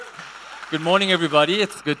Good morning, everybody.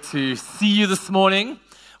 It's good to see you this morning.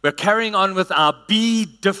 We're carrying on with our Be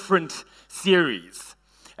Different series.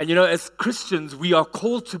 And you know, as Christians, we are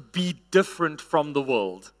called to be different from the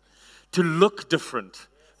world, to look different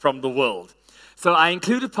from the world. So I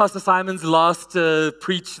included Pastor Simon's last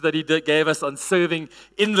preach that he gave us on serving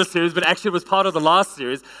in the series, but actually it was part of the last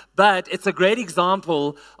series. But it's a great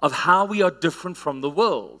example of how we are different from the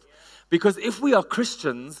world. Because if we are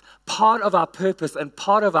Christians, part of our purpose and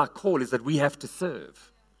part of our call is that we have to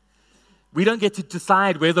serve. We don't get to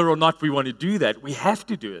decide whether or not we want to do that. We have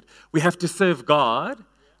to do it. We have to serve God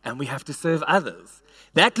and we have to serve others.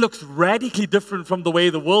 That looks radically different from the way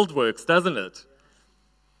the world works, doesn't it?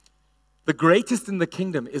 The greatest in the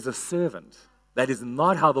kingdom is a servant. That is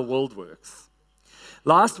not how the world works.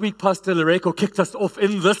 Last week, Pastor Loreko kicked us off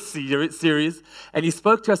in this series, and he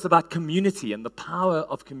spoke to us about community and the power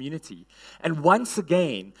of community. And once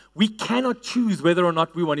again, we cannot choose whether or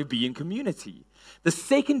not we want to be in community. The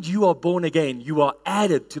second you are born again, you are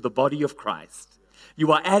added to the body of Christ.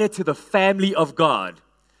 You are added to the family of God.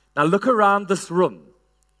 Now look around this room.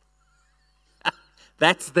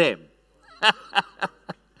 That's them.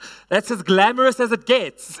 That's as glamorous as it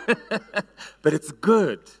gets, but it's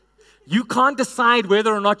good. You can't decide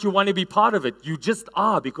whether or not you want to be part of it. You just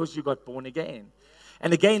are because you got born again.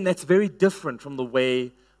 And again, that's very different from the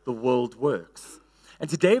way the world works. And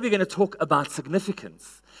today we're going to talk about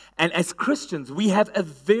significance. And as Christians, we have a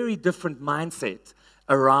very different mindset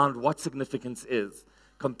around what significance is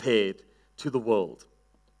compared to the world.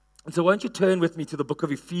 And so won't you turn with me to the book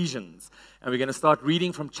of Ephesians, and we're going to start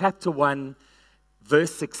reading from chapter 1,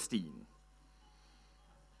 verse 16.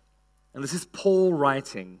 And this is Paul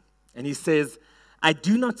writing. And he says, I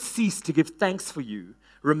do not cease to give thanks for you,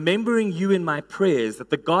 remembering you in my prayers, that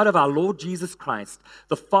the God of our Lord Jesus Christ,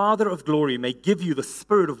 the Father of glory, may give you the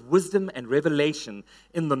spirit of wisdom and revelation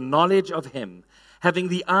in the knowledge of him, having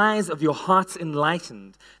the eyes of your hearts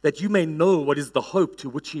enlightened, that you may know what is the hope to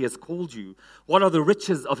which he has called you, what are the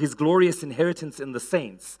riches of his glorious inheritance in the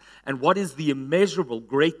saints, and what is the immeasurable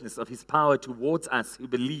greatness of his power towards us who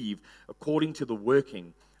believe, according to the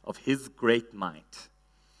working of his great might.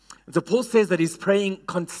 And so Paul says that he's praying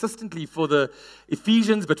consistently for the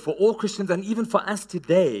Ephesians, but for all Christians and even for us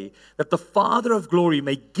today, that the Father of glory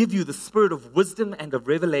may give you the spirit of wisdom and of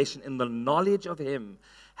revelation in the knowledge of him,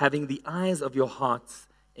 having the eyes of your hearts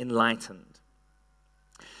enlightened.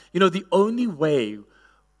 You know, the only way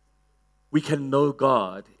we can know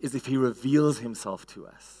God is if he reveals himself to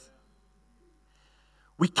us.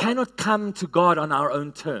 We cannot come to God on our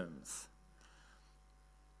own terms.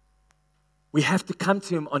 We have to come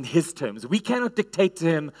to him on his terms. We cannot dictate to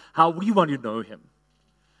him how we want to know him.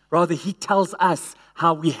 Rather, he tells us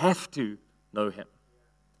how we have to know him.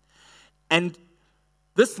 And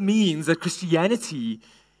this means that Christianity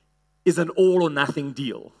is an all or nothing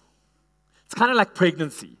deal. It's kind of like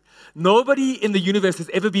pregnancy. Nobody in the universe has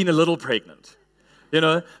ever been a little pregnant. You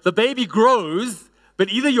know, the baby grows, but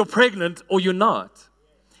either you're pregnant or you're not.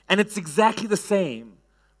 And it's exactly the same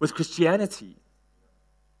with Christianity.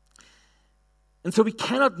 And so we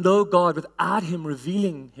cannot know God without him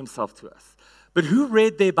revealing himself to us. But who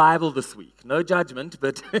read their Bible this week? No judgment,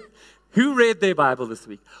 but who read their Bible this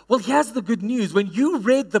week? Well, here's the good news. When you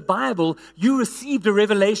read the Bible, you received a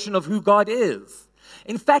revelation of who God is.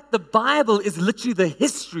 In fact, the Bible is literally the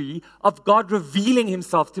history of God revealing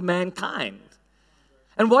himself to mankind.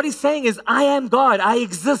 And what he's saying is, I am God, I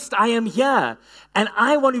exist, I am here, and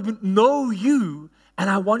I want to know you, and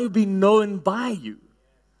I want to be known by you.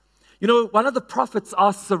 You know, one of the prophets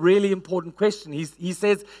asks a really important question. He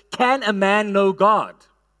says, can a man know God?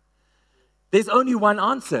 There's only one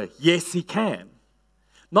answer. Yes, he can.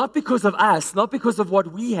 Not because of us, not because of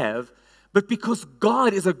what we have, but because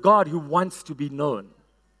God is a God who wants to be known.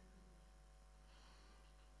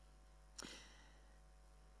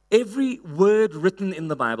 Every word written in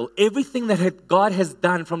the Bible, everything that God has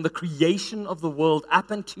done from the creation of the world up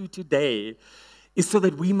until today is so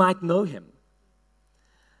that we might know him.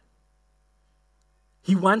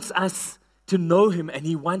 He wants us to know him, and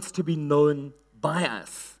he wants to be known by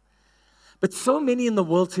us. But so many in the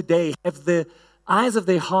world today have the eyes of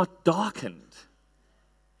their heart darkened.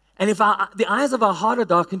 And if the eyes of our heart are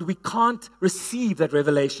darkened, we can't receive that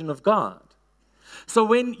revelation of God. So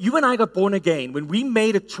when you and I got born again, when we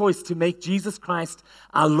made a choice to make Jesus Christ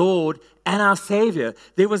our Lord and our Savior,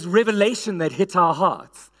 there was revelation that hit our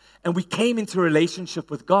hearts, and we came into a relationship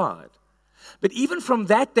with God. But even from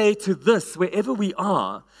that day to this, wherever we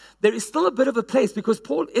are, there is still a bit of a place, because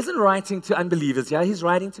Paul isn't writing to unbelievers here, he's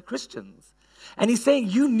writing to Christians. And he's saying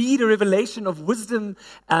you need a revelation of wisdom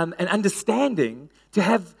and understanding to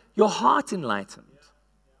have your heart enlightened.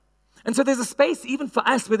 And so there's a space, even for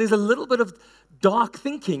us, where there's a little bit of dark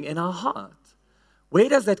thinking in our heart. Where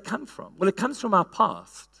does that come from? Well, it comes from our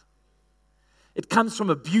past. It comes from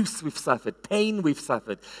abuse we've suffered, pain we've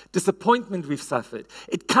suffered, disappointment we've suffered.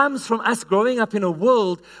 It comes from us growing up in a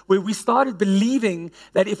world where we started believing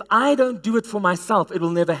that if I don't do it for myself, it will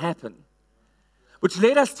never happen. Which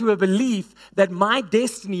led us to a belief that my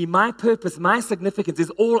destiny, my purpose, my significance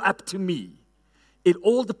is all up to me. It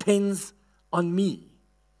all depends on me.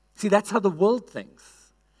 See, that's how the world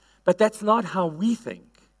thinks. But that's not how we think.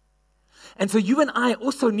 And so you and I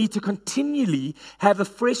also need to continually have a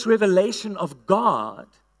fresh revelation of God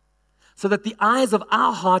so that the eyes of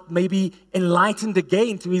our heart may be enlightened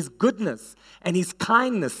again to His goodness and His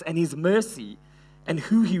kindness and His mercy and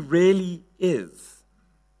who He really is.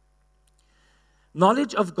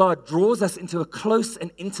 Knowledge of God draws us into a close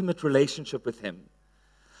and intimate relationship with Him.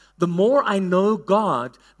 The more I know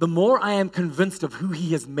God, the more I am convinced of who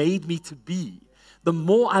He has made me to be, the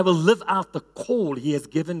more I will live out the call He has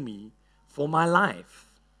given me for my life.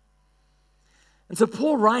 And so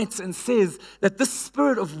Paul writes and says that this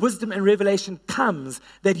spirit of wisdom and revelation comes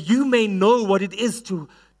that you may know what it is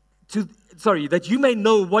that you may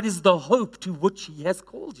know what is the hope to which He has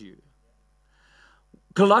called you.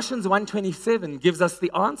 Colossians 1:27 gives us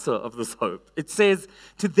the answer of this hope. It says,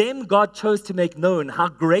 "To them God chose to make known how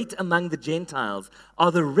great among the Gentiles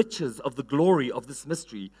are the riches of the glory of this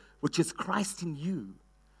mystery, which is Christ in you,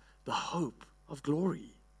 the hope of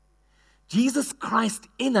glory." Jesus Christ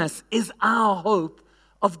in us is our hope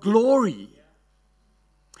of glory.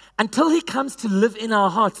 Until He comes to live in our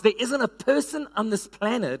hearts, there isn't a person on this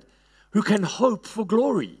planet who can hope for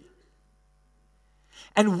glory.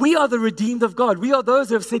 And we are the redeemed of God. We are those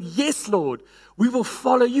who have said, "Yes, Lord, we will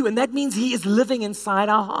follow you." And that means He is living inside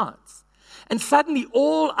our hearts. And suddenly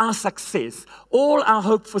all our success, all our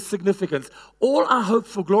hope for significance, all our hope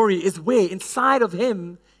for glory is where? Inside of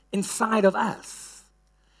Him, inside of us.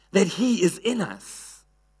 That He is in us.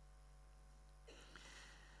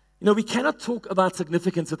 You know, we cannot talk about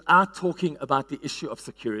significance without talking about the issue of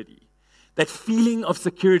security. That feeling of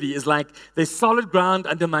security is like there's solid ground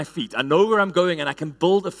under my feet. I know where I'm going and I can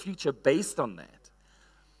build a future based on that.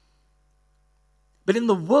 But in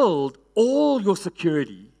the world, all your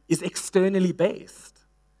security is externally based.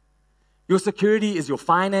 Your security is your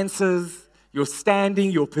finances, your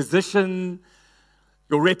standing, your position,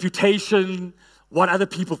 your reputation, what other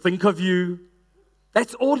people think of you.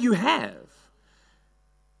 That's all you have.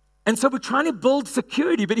 And so we're trying to build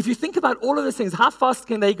security, but if you think about all of those things, how fast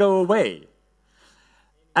can they go away?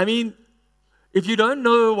 I mean, if you don't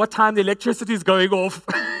know what time the electricity is going off,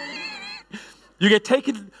 you get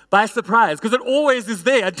taken by surprise because it always is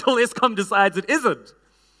there until Eskom decides it isn't.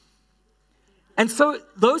 And so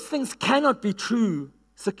those things cannot be true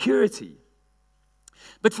security.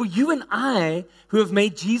 But for you and I, who have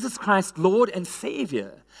made Jesus Christ Lord and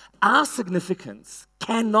Savior, our significance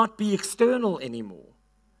cannot be external anymore.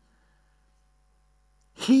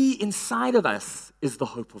 He inside of us is the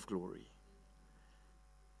hope of glory.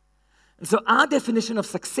 And so our definition of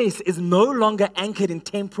success is no longer anchored in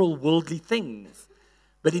temporal worldly things,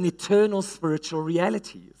 but in eternal spiritual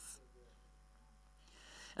realities.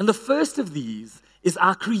 And the first of these is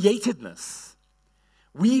our createdness.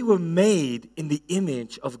 We were made in the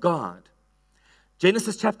image of God.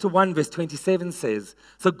 Genesis chapter 1 verse 27 says,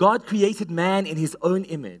 "So God created man in His own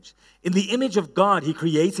image. In the image of God He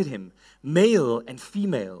created him. Male and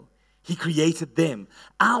female, He created them."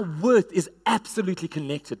 Our worth is absolutely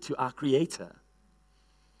connected to our Creator.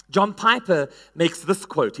 John Piper makes this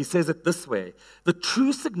quote. He says it this way: "The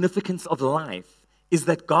true significance of life is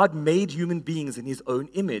that God made human beings in His own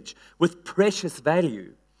image with precious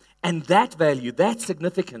value. And that value, that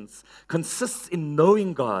significance, consists in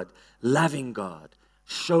knowing God, loving God,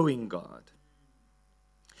 showing God."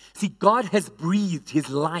 See, God has breathed His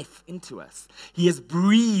life into us. He has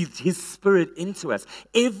breathed His Spirit into us.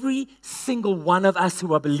 Every single one of us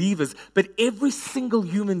who are believers, but every single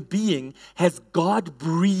human being has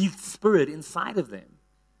God-breathed Spirit inside of them.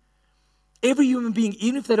 Every human being,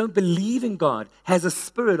 even if they don't believe in God, has a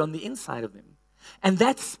spirit on the inside of them. And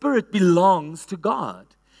that spirit belongs to God.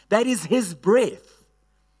 That is His breath.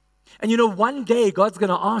 And you know, one day God's going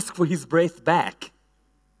to ask for His breath back.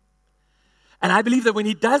 And I believe that when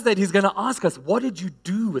He does that, He's going to ask us, "What did you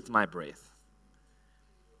do with my breath?"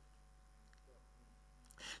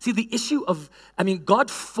 See, the issue of,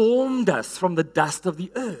 God formed us from the dust of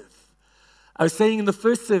the earth. I was saying in the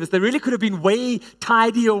first service, there really could have been way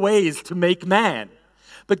tidier ways to make man.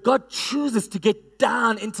 But God chooses to get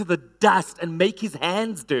down into the dust and make His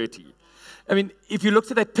hands dirty. If you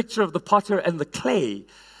looked at that picture of the potter and the clay,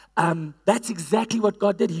 That's exactly what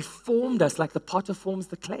God did. He formed us like the potter forms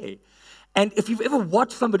the clay. And if you've ever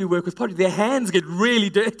watched somebody work with pottery, their hands get really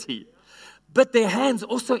dirty. But their hands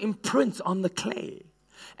also imprint on the clay.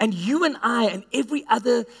 And you and I and every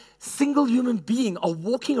other single human being are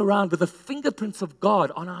walking around with the fingerprints of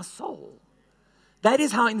God on our soul. That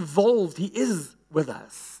is how involved He is with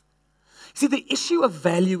us. See, the issue of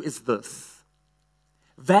value is this.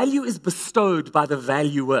 Value is bestowed by the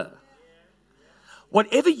valuer.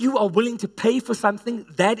 Whatever you are willing to pay for something,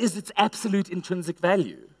 that is its absolute intrinsic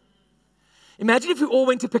value. Imagine if we all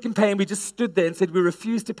went to Pick n Pay and we just stood there and said, we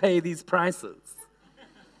refuse to pay these prices.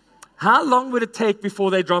 How long would it take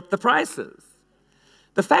before they dropped the prices?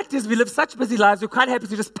 The fact is, we live such busy lives, we're quite happy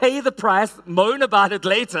to just pay the price, moan about it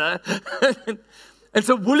later. And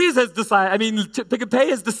so Woolies has decided, Pick n Pay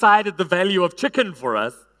has decided the value of chicken for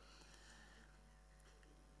us.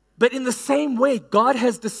 But in the same way, God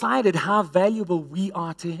has decided how valuable we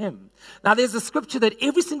are to Him. Now, there's a scripture that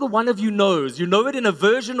every single one of you knows. You know it in a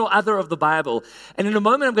version or other of the Bible. And in a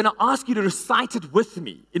moment, I'm going to ask you to recite it with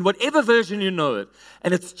me, in whatever version you know it.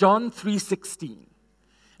 And it's John 3:16.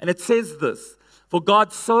 And it says this, "For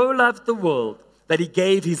God so loved the world that He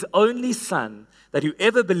gave His only Son, that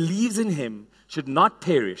whoever believes in Him should not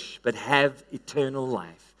perish, but have eternal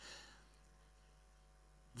life."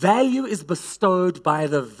 Value is bestowed by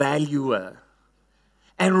the valuer.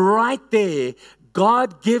 And right there,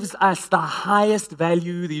 God gives us the highest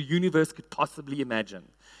value the universe could possibly imagine.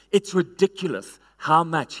 It's ridiculous how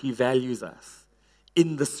much He values us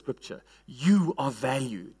in the scripture. You are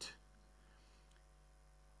valued.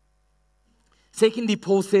 Secondly,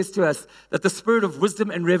 Paul says to us that the spirit of wisdom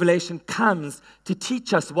and revelation comes to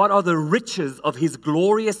teach us what are the riches of His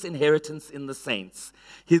glorious inheritance in the saints.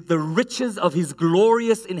 The riches of His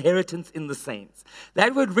glorious inheritance in the saints.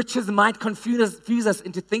 That word riches might confuse us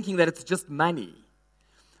into thinking that it's just money.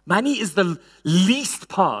 Money is the least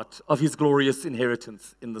part of His glorious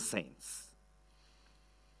inheritance in the saints.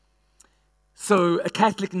 So a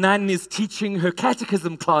Catholic nun is teaching her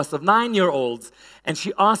catechism class of 9-year-olds, and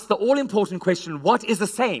she asks the all-important question, what is a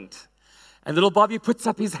saint? And little Bobby puts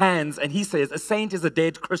up his hands and he says, a saint is a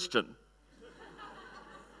dead Christian.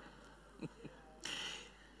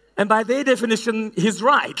 And by their definition, he's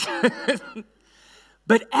right.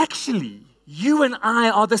 But actually, you and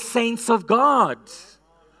I are the saints of God.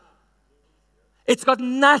 It's got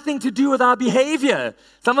nothing to do with our behavior.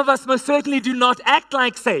 Some of us most certainly do not act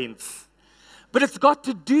like saints. But it's got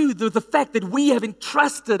to do with the fact that we have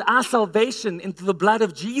entrusted our salvation into the blood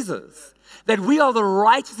of Jesus. That we are the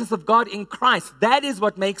righteousness of God in Christ. That is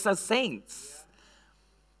what makes us saints.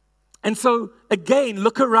 And so, again,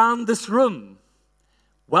 look around this room.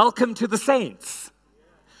 Welcome to the saints.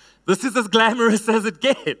 This is as glamorous as it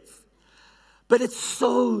gets. But it's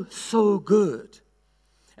so, so good.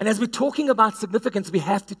 And as we're talking about significance, we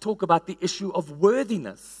have to talk about the issue of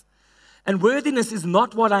worthiness. And worthiness is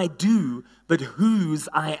not what I do, but whose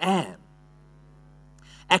I am.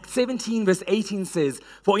 Acts 17 verse 18 says,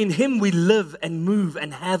 "For in Him we live and move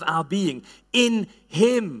and have our being." In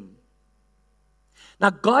Him.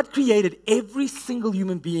 Now, God created every single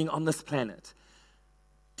human being on this planet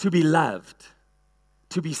to be loved,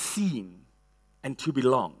 to be seen, and to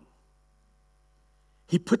belong.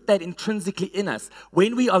 He put that intrinsically in us.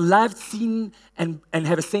 When we are loved, seen, and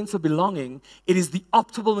have a sense of belonging, it is the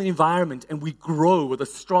optimal environment, and we grow with a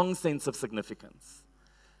strong sense of significance,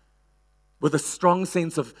 with a strong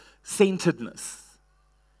sense of centeredness.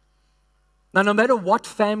 Now, no matter what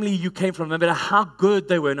family you came from, no matter how good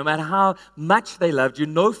they were, no matter how much they loved you,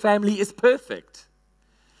 no family is perfect.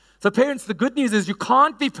 So parents, the good news is you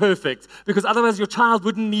can't be perfect, because otherwise your child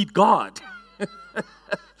wouldn't need God.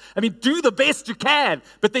 Do the best you can,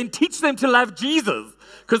 but then teach them to love Jesus,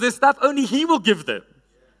 because there's stuff only He will give them.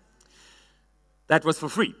 That was for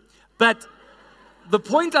free. But the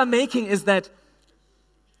point I'm making is that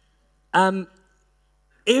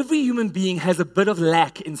every human being has a bit of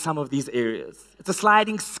lack in some of these areas. It's a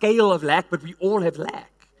sliding scale of lack, but we all have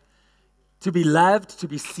lack. To be loved, to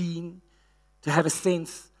be seen, to have a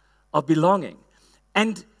sense of belonging.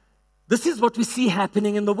 And this is what we see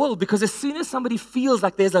happening in the world, because as soon as somebody feels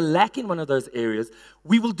like there's a lack in one of those areas,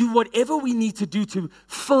 we will do whatever we need to do to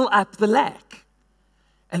fill up the lack.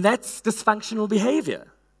 And that's dysfunctional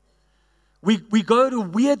behavior. We go to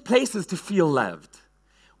weird places to feel loved.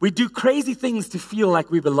 We do crazy things to feel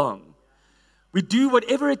like we belong. We do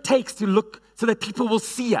whatever it takes to look so that people will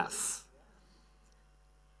see us.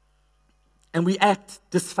 And we act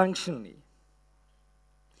dysfunctionally.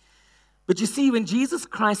 But you see, when Jesus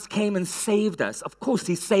Christ came and saved us, of course,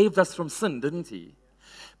 He saved us from sin, didn't He?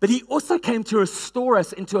 But he also came to restore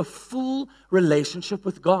us into a full relationship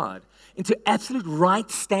with God, into absolute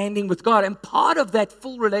right standing with God. And part of that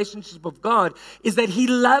full relationship with God is that he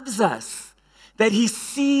loves us, that he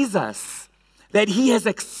sees us, that he has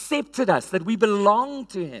accepted us, that we belong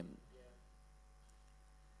to him.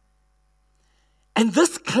 And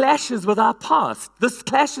this clashes with our past. This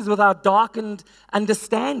clashes with our darkened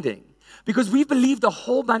understanding because we believed a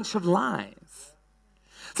whole bunch of lies.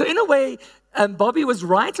 So in a way, Bobby was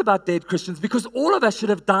right about dead Christians because all of us should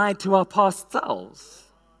have died to our past selves.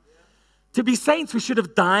 To be saints, we should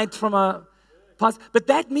have died from our past. But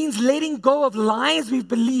that means letting go of lies we've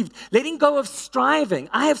believed, letting go of striving.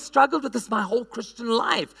 I have struggled with this my whole Christian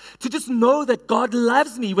life, to just know that God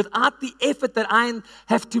loves me without the effort that I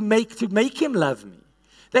have to make him love me.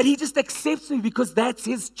 That he just accepts me because that's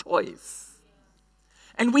his choice.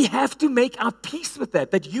 And we have to make our peace with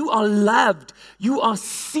that you are loved, you are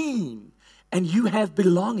seen, and you have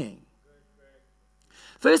belonging.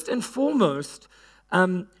 First and foremost,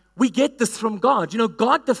 we get this from God. You know,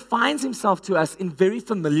 God defines himself to us in very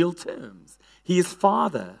familial terms. He is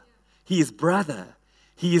Father, he is brother,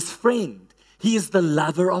 he is friend, he is the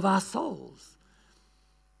lover of our souls.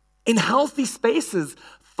 In healthy spaces,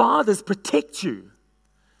 fathers protect you.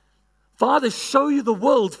 Fathers show you the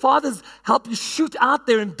world. Fathers help you shoot out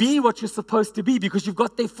there and be what you're supposed to be because you've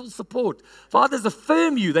got their full support. Fathers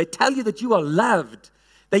affirm you. They tell you that you are loved.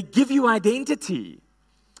 They give you identity.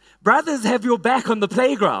 Brothers have your back on the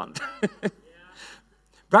playground.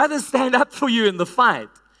 Brothers stand up for you in the fight.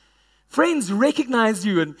 Friends recognize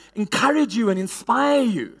you and encourage you and inspire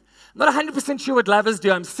you. I'm not 100% sure what lovers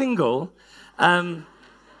do. I'm single.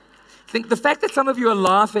 I think the fact that some of you are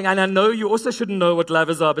laughing, and I know you also shouldn't know what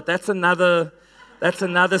lovers are, but that's another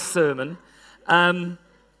sermon.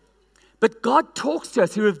 But God talks to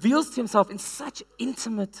us. He reveals to himself in such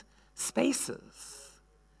intimate spaces.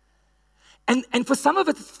 And for some of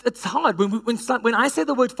it, it's hard. When I say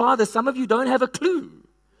the word father, some of you don't have a clue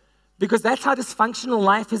because that's how dysfunctional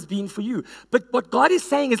life has been for you. But what God is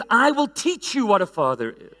saying is, I will teach you what a father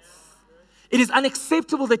is. It is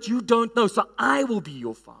unacceptable that you don't know, so I will be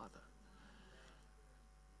your father.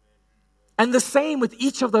 And the same with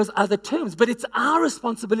each of those other terms, but it's our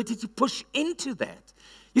responsibility to push into that.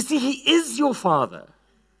 You see, he is your father.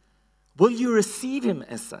 Will you receive him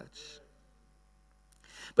as such?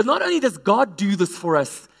 But not only does God do this for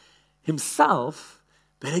us himself,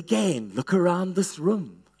 but again, look around this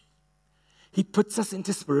room. He puts us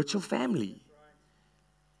into spiritual family,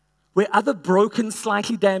 where other broken,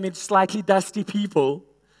 slightly damaged, slightly dusty people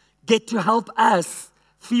get to help us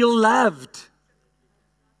feel loved,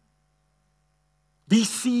 be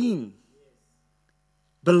seen,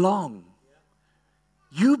 belong.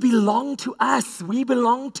 You belong to us. We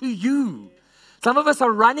belong to you. Some of us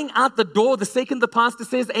are running out the door the second the pastor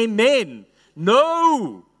says amen.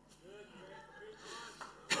 No.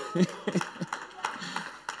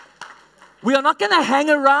 We are not going to hang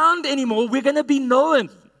around anymore. We're going to be known.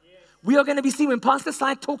 We are going to be seen. When Pastor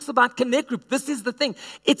Sai talks about Connect Group, this is the thing.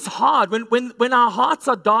 It's hard. When our hearts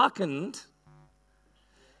are darkened,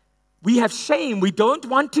 we have shame. We don't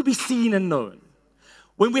want to be seen and known.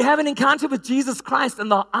 When we have an encounter with Jesus Christ and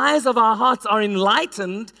the eyes of our hearts are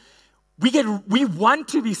enlightened, we want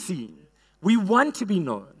to be seen. We want to be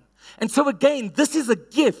known. And so again, this is a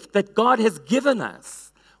gift that God has given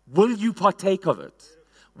us. Will you partake of it?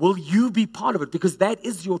 Will you be part of it? Because that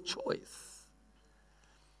is your choice.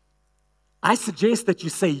 I suggest that you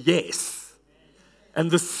say yes. And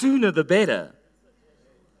the sooner the better.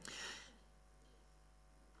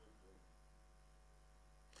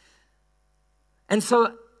 And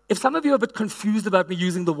so, if some of you are a bit confused about me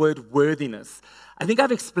using the word worthiness, I think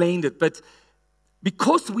I've explained it, but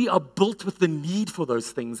because we are built with the need for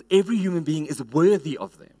those things, every human being is worthy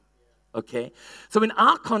of them, okay? So in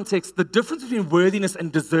our context, the difference between worthiness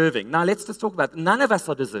and deserving, now let's just talk about it. None of us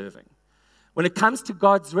are deserving. When it comes to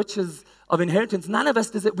God's riches of inheritance, none of us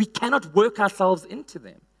deserve. We cannot work ourselves into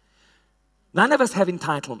them. None of us have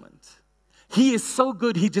entitlement. He is so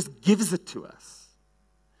good, he just gives it to us.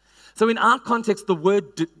 So in our context, the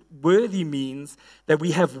word worthy means that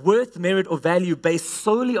we have worth, merit, or value based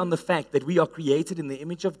solely on the fact that we are created in the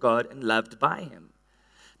image of God and loved by him.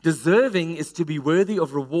 Deserving is to be worthy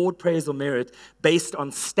of reward, praise, or merit based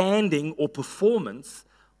on standing or performance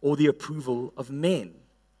or the approval of men.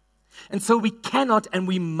 And so we cannot and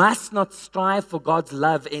we must not strive for God's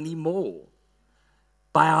love anymore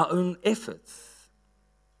by our own efforts.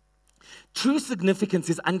 True significance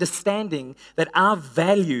is understanding that our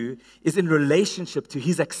value is in relationship to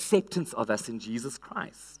his acceptance of us in Jesus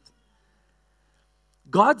Christ.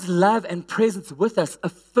 God's love and presence with us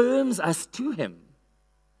affirms us to him.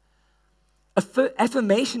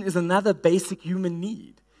 Affirmation is another basic human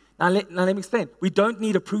need. Now let me explain. We don't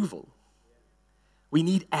need approval. We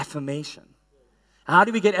need affirmation. How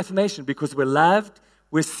do we get affirmation? Because we're loved,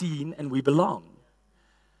 we're seen, and we belong.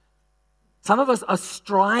 Some of us are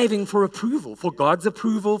striving for approval, for God's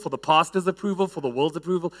approval, for the pastor's approval, for the world's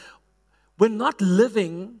approval. We're not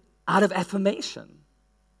living out of affirmation.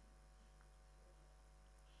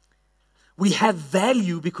 We have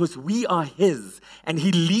value because we are His, and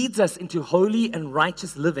He leads us into holy and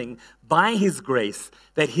righteous living by His grace,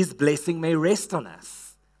 that His blessing may rest on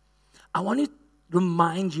us. I want to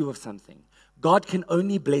remind you of something. God can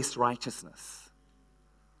only bless righteousness.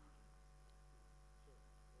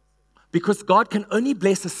 Because God can only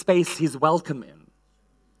bless a space He's welcome in.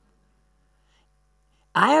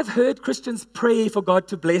 I have heard Christians pray for God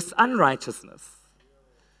to bless unrighteousness.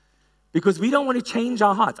 Because we don't want to change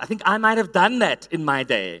our hearts. I think I might have done that in my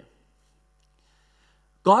day.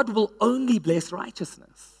 God will only bless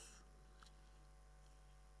righteousness.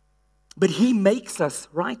 But He makes us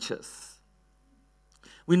righteous.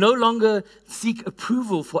 We no longer seek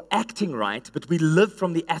approval for acting right, but we live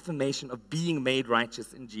from the affirmation of being made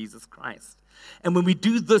righteous in Jesus Christ. And when we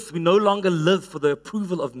do this, we no longer live for the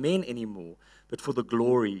approval of men anymore, but for the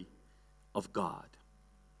glory of God.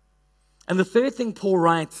 And the third thing Paul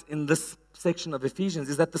writes in this section of Ephesians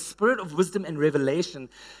is that the spirit of wisdom and revelation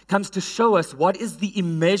comes to show us what is the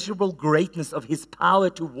immeasurable greatness of His power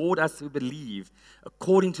toward us who believe,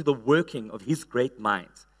 according to the working of His great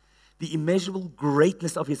might. The immeasurable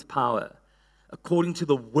greatness of His power, according to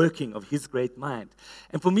the working of His great might.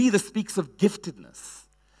 And for me, this speaks of giftedness,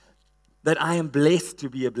 that I am blessed to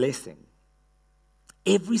be a blessing.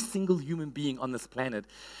 Every single human being on this planet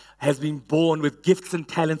has been born with gifts and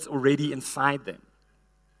talents already inside them.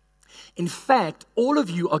 In fact, all of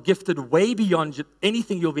you are gifted way beyond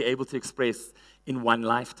anything you'll be able to express in one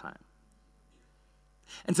lifetime.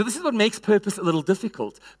 And so this is what makes purpose a little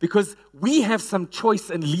difficult, because we have some choice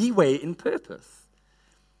and leeway in purpose.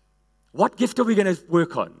 What gift are we going to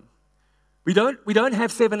work on? We don't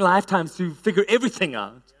have 7 lifetimes to figure everything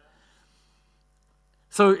out.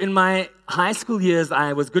 So in my high school years,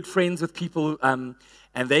 I was good friends with people, and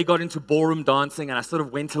they got into ballroom dancing, and I sort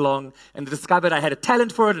of went along and discovered I had a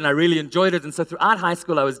talent for it, and I really enjoyed it. And so throughout high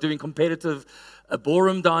school, I was doing competitive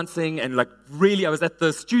ballroom dancing, and I was at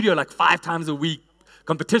the studio 5 times a week,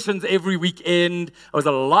 competitions every weekend. I was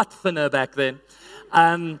a lot thinner back then.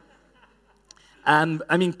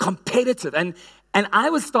 Competitive. And I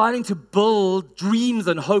was starting to build dreams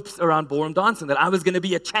and hopes around ballroom dancing, that I was going to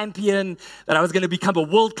be a champion, that I was going to become a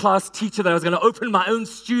world-class teacher, that I was going to open my own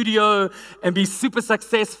studio and be super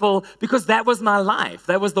successful, because that was my life.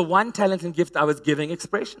 That was the one talent and gift I was giving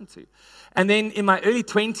expression to. And then in my early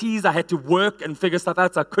 20s, I had to work and figure stuff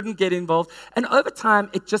out, so I couldn't get involved. And over time,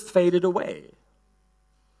 it just faded away.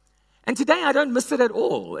 And today, I don't miss it at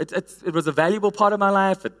all. It was a valuable part of my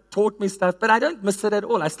life. It taught me stuff, but I don't miss it at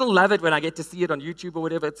all. I still love it when I get to see it on YouTube or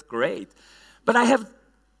whatever. It's great. But I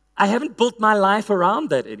haven't built my life around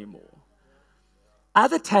that anymore.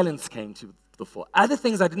 Other talents came to the fore. Other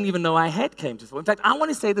things I didn't even know I had came to the fore. In fact, I want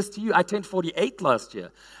to say this to you. I turned 48 last year.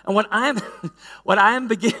 And what I am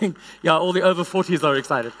beginning, yeah, all the over 40s are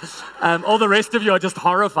excited. All the rest of you are just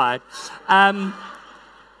horrified.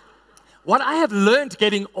 What I have learned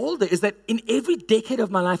getting older is that in every decade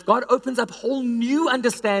of my life, God opens up whole new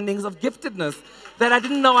understandings of giftedness that I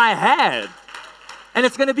didn't know I had. And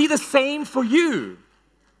it's going to be the same for you.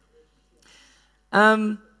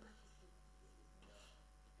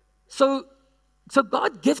 So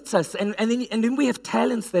God gifts us, and then we have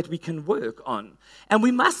talents that we can work on. And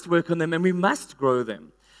we must work on them, and we must grow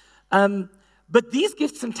them. But these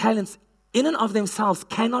gifts and talents, in and of themselves,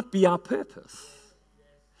 cannot be our purpose.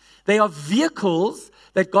 They are vehicles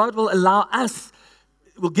that God will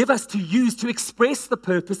give us to use to express the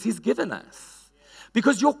purpose He's given us.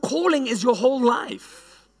 Because your calling is your whole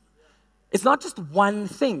life. It's not just one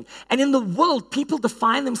thing. And in the world, people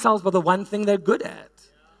define themselves by the one thing they're good at.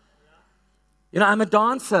 I'm a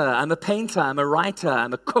dancer, I'm a painter, I'm a writer,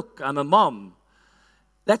 I'm a cook, I'm a mom.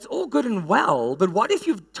 That's all good and well, but what if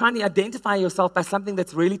you're trying to identify yourself by something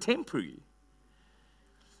that's really temporary?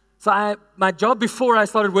 So my job before I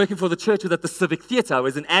started working for the church was at the Civic Theatre. I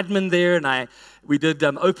was an admin there, and we did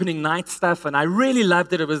opening night stuff, and I really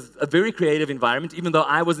loved it. It was a very creative environment, even though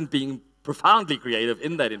I wasn't being profoundly creative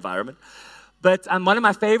in that environment. But one of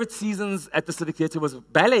my favorite seasons at the Civic Theatre was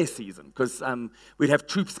ballet season, because we'd have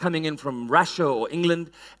troops coming in from Russia or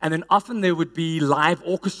England, and then often there would be live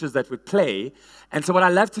orchestras that would play. And so what I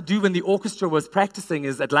loved to do when the orchestra was practicing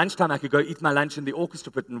is at lunchtime I could go eat my lunch in the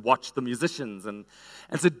orchestra pit and watch the musicians. And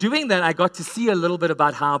so doing that, I got to see a little bit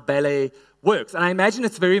about how ballet works. And I imagine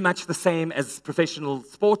it's very much the same as professional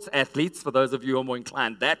sports athletes, for those of you who are more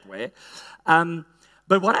inclined that way.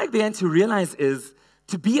 But what I began to realize is,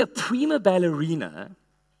 to be a prima ballerina,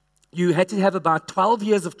 you had to have about 12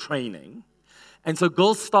 years of training. And so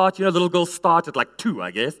girls start, little girls start at like 2,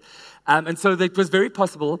 I guess. And so it was very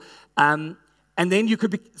possible. And then you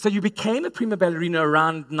became a prima ballerina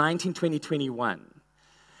around 19, 20, 21.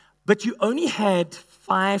 But you only had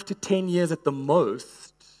 5 to 10 years at the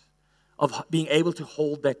most of being able to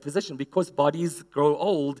hold that position, because bodies grow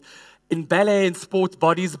old. In ballet and sports,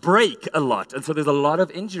 bodies break a lot. And so there's a lot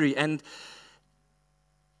of injury. And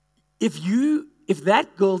if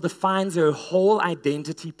that girl defines her whole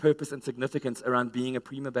identity, purpose, and significance around being a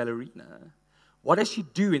prima ballerina, what does she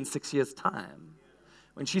do in 6 years' time?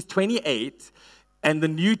 When she's 28 and the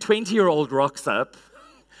new 20-year-old rocks up,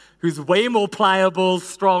 who's way more pliable,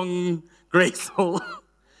 strong, graceful,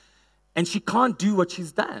 and she can't do what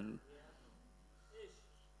she's done,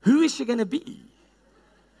 who is she going to be?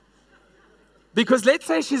 Because let's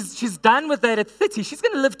say she's done with that at 30, she's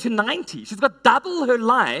going to live to 90. She's got double her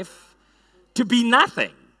life to be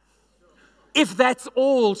nothing, if that's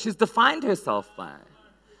all she's defined herself by.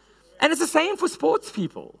 And it's the same for sports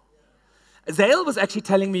people. Zale was actually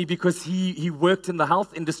telling me, because he worked in the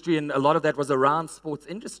health industry, and a lot of that was around sports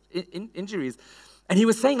injuries. And he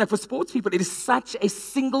was saying that for sports people, it is such a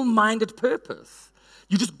single-minded purpose.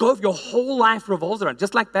 You just go, your whole life revolves around,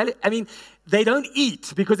 just like ballet. I mean, they don't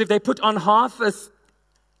eat, because if they put on half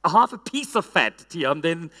a piece of fat, Tiam,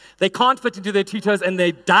 then they can't fit into their 2 toes and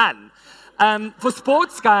they're done. For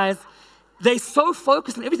sports guys, they're so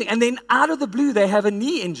focused on everything, and then out of the blue, they have a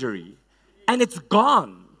knee injury, and it's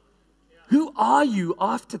gone. Who are you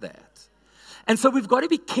after that? And so we've got to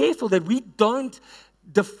be careful that we don't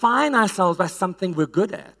define ourselves by something we're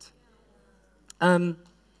good at.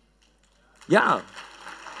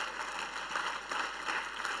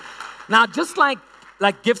 Now, just like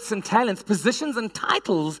gifts and talents, positions and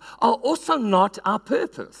titles are also not our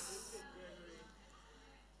purpose.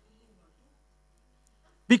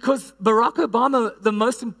 Because Barack Obama,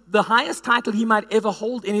 the highest title he might ever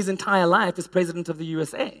hold in his entire life is President of the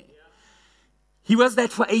USA. He was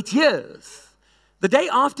that for 8 years. The day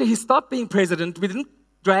after he stopped being president, we didn't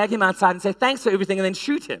drag him outside and say, thanks for everything, and then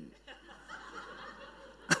shoot him.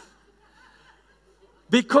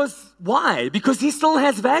 Because, why? Because he still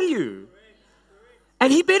has value.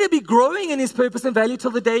 And he better be growing in his purpose and value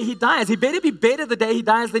till the day he dies. He better be better the day he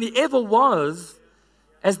dies than he ever was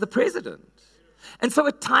as the president. And so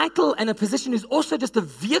a title and a position is also just a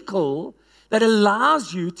vehicle that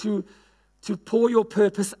allows you to pour your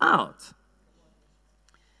purpose out.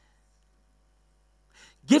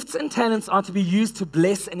 Gifts and talents are to be used to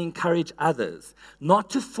bless and encourage others, not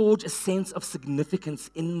to forge a sense of significance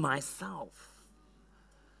in myself.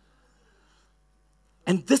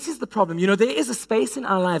 And this is the problem. There is a space in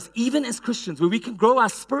our lives, even as Christians, where we can grow our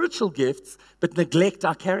spiritual gifts but neglect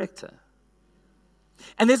our character.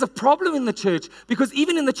 And there's a problem in the church, because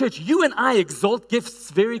even in the church, you and I exalt gifts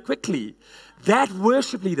very quickly. That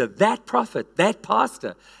worship leader, that prophet, that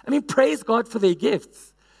pastor. I mean, praise God for their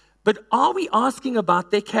gifts. But are we asking about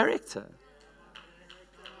their character?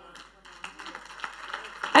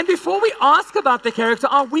 And before we ask about their character,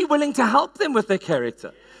 are we willing to help them with their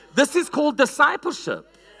character? This is called discipleship.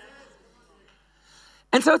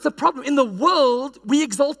 And so it's a problem. In the world, we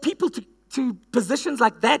exalt people to positions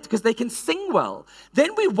like that because they can sing well.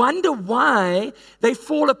 Then we wonder why they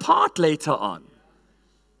fall apart later on.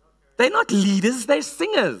 They're not leaders, they're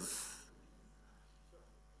singers.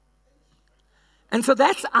 And so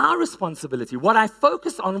that's our responsibility. What I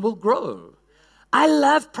focus on will grow. I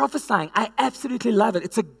love prophesying. I absolutely love it.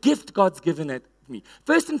 It's a gift God's given it me.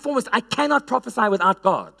 First and foremost, I cannot prophesy without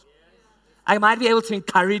God. I might be able to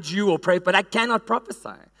encourage you or pray, but I cannot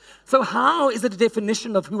prophesy. So how is it a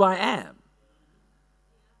definition of who I am?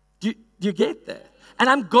 Do you get that? And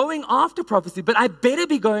I'm going after prophecy, but I better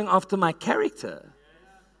be going after my character.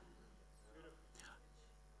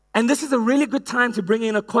 And this is a really good time to bring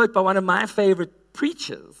in a quote by one of my favorite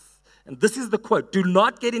preachers. And this is the quote: "Do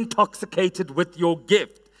not get intoxicated with your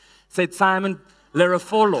gift," said Simon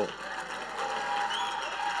Lerafolo.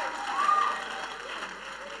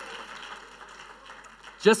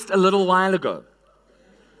 Just a little while ago.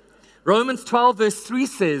 Romans 12 verse 3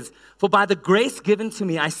 says, For by the grace given to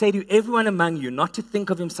me, I say to everyone among you, not to think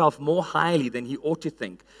of himself more highly than he ought to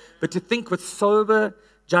think, but to think with sober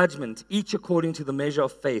judgment, each according to the measure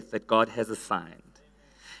of faith that God has assigned.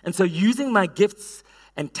 And so using my gifts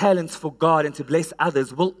and talents for God and to bless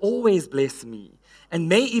others will always bless me and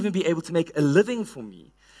may even be able to make a living for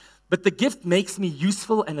me. But the gift makes me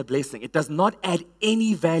useful and a blessing. It does not add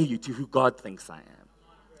any value to who God thinks I am.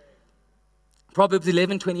 Proverbs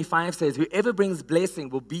 11:25 says, whoever brings blessing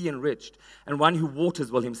will be enriched, and one who waters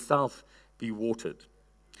will himself be watered.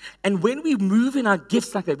 And when we move in our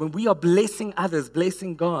gifts like that, when we are blessing others,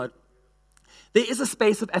 blessing God, there is a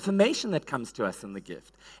space of affirmation that comes to us in the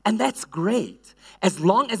gift. And that's great, as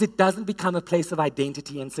long as it doesn't become a place of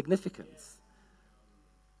identity and significance.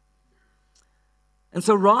 And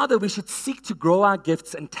so rather, we should seek to grow our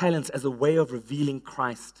gifts and talents as a way of revealing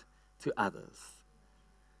Christ to others.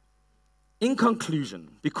 In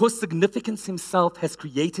conclusion, because significance himself has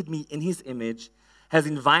created me in his image, has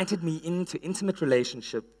invited me into intimate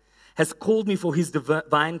relationship, has called me for his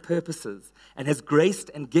divine purposes, and has graced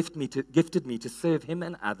and gifted me to serve him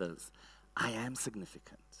and others, I am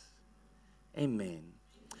significant. Amen.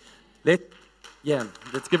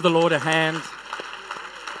 Let's give the Lord a hand.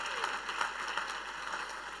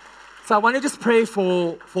 So I want to just pray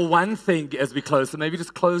for one thing as we close. So maybe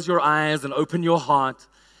just close your eyes and open your heart.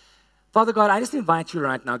 Father God, I just invite you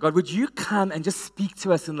right now. God, would you come and just speak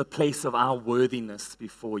to us in the place of our worthiness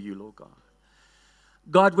before you, Lord God.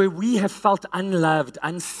 God, where we have felt unloved,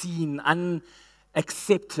 unseen,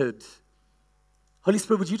 unaccepted. Holy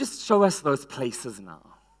Spirit, would you just show us those places now?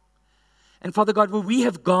 And Father God, where we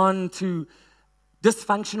have gone to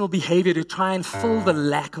dysfunctional behavior to try and fill the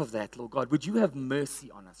lack of that, Lord God, would you have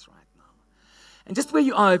mercy on us right now? And just where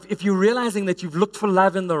you are, if you're realizing that you've looked for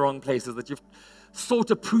love in the wrong places, that you've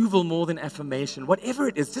sought approval more than affirmation, whatever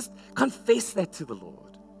it is, just confess that to the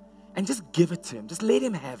Lord and just give it to him. Just let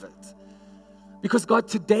him have it. Because God,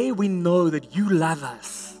 today we know that you love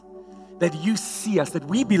us, that you see us, that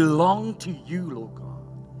we belong to you, Lord God.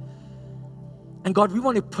 And God, we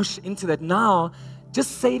want to push into that now.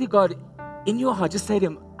 Just say to God, in your heart, just say to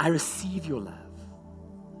him, I receive your love.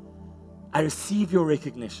 I receive your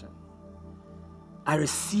recognition. I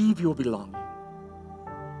receive your belonging.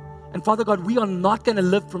 And Father God, we are not going to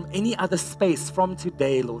live from any other space from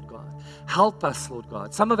today, Lord God. Help us, Lord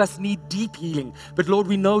God. Some of us need deep healing, but Lord,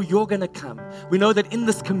 we know you're going to come. We know that in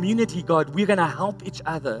this community, God, we're going to help each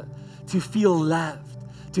other to feel loved,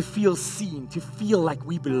 to feel seen, to feel like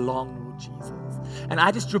we belong, Lord Jesus. And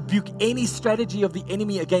I just rebuke any strategy of the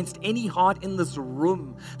enemy against any heart in this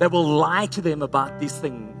room that will lie to them about these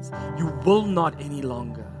things. You will not any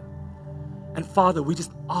longer. And Father, we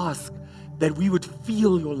just ask that we would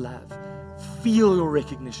feel your love, feel your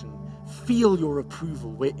recognition, feel your approval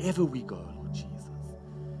wherever we go, Lord Jesus.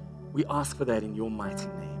 We ask for that in your mighty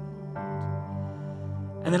name,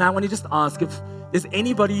 Lord. And then I want to just ask if there's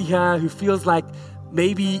anybody here who feels like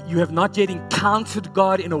maybe you have not yet encountered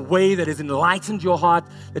God in a way that has enlightened your heart,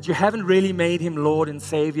 that you haven't really made him Lord and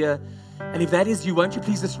Savior. And if that is you, won't you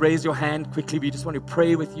please just raise your hand quickly? We just want to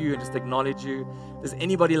pray with you and just acknowledge you. Does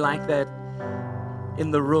anybody like that in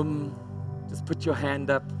the room? Just put your hand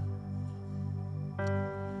up.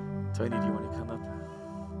 Tony, do you want to come up?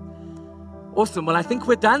 Awesome. Well, I think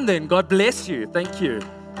we're done then. God bless you. Thank you.